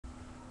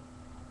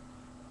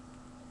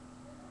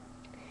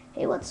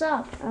Hey, what's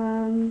up?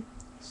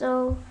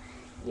 So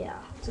yeah,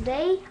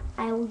 today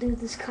I will do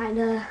this kind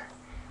of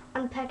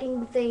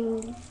unpacking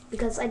thing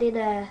because I did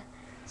a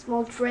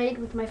small trade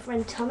with my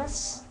friend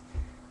Thomas,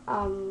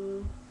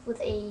 with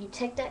a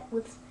tech deck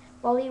with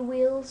volley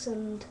wheels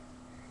and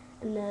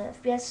the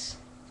FPS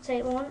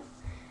tape on it,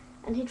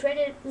 and he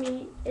traded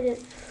me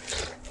it.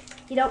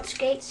 He don't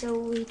skate, so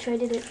we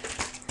traded it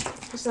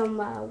for some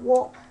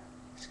warp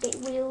skate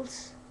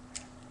wheels.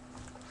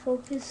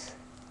 Focus.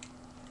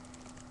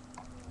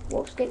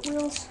 Warp skate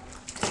wheels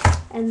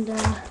and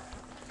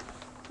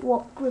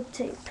warp grip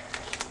tape.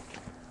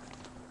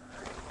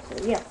 So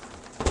yeah,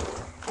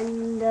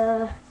 and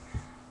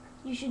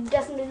you should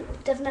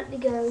definitely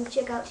go and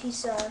check out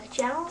his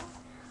channel.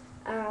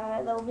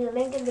 There will be a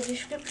link in the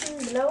description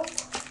below.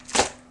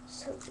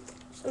 So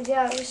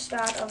yeah, let's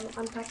start on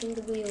unpacking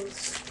the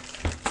wheels,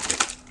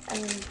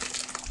 and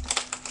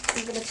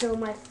I'm gonna tell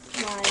my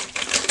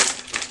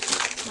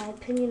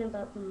opinion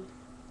about them.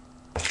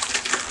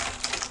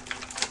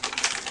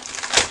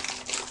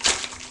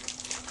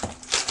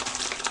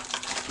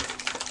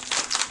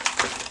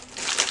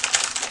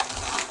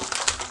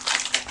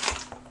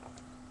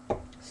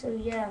 So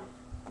yeah,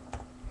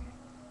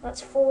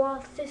 that's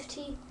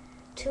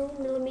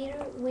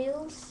 452mm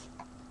wheels.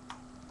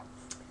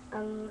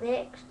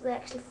 They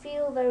actually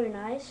feel very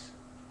nice,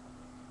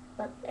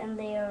 and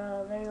they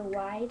are very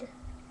wide.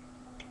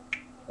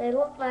 They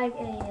look like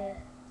a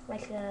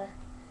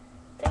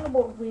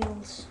fingerboard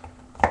wheels.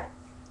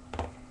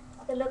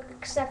 They look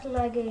exactly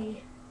like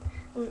in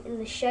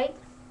the shape.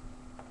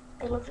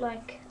 They look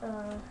like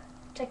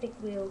Technic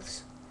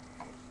wheels.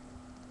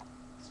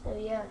 So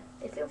yeah,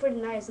 they feel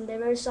pretty nice and they're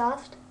very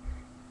soft,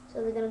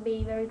 so they're gonna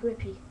be very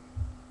grippy.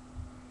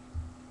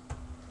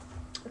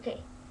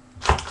 Okay,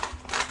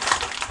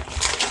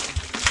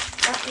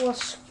 that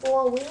was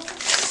 4 wheels.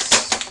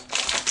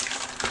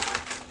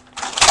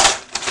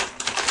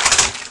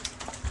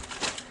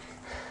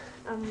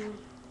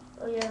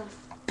 Oh yeah,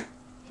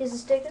 here's a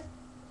sticker,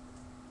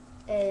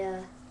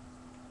 a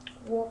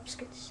warp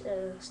sticker.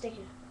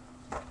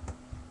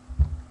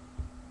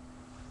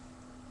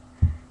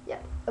 Yeah,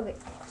 okay,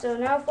 so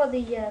now for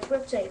the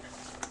grip tape.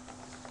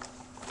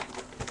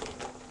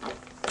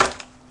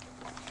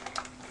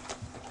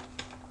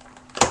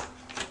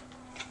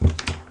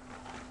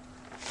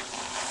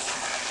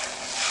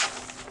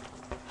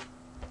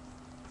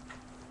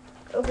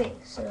 Okay,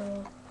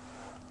 so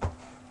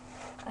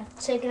I've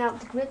taken out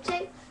the grip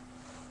tape,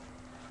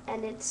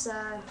 and it's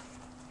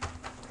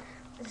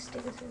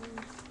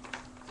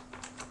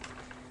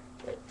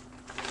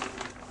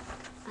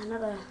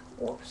another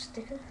warp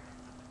sticker.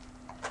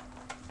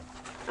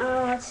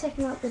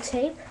 Taking out the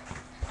tape,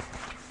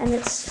 and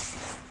it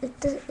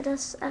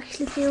does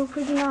actually feel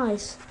pretty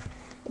nice.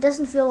 It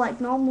doesn't feel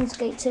like normal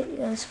skate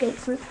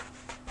grip,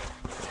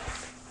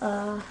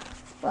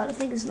 but I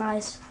think it's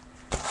nice.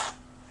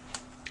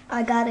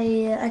 I got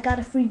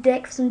a free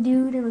deck from some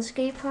dude in a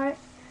skate park.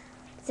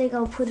 I think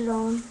I'll put it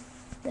on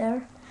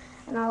there,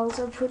 and I'll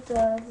also put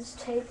this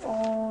tape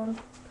on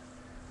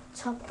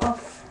top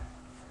of,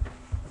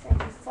 if I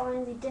can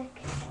find the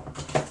deck.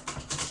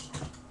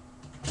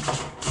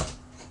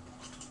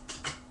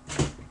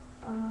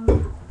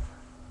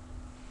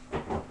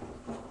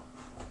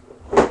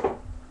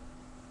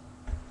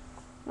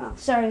 Oh,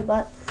 sorry,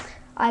 but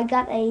I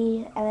got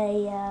a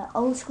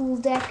old school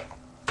deck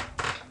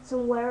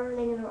somewhere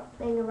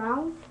laying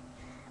around,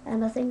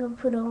 and I think I'll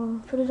put it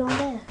on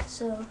there.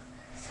 So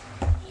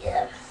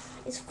yeah,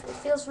 it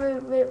feels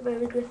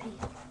very grippy.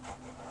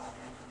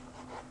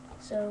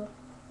 So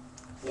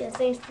yeah,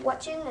 thanks for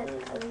watching, and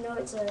I know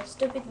it's a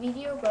stupid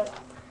video, but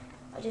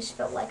I just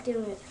felt like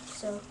doing it.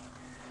 So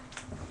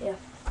yeah,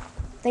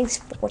 thanks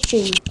for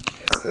watching.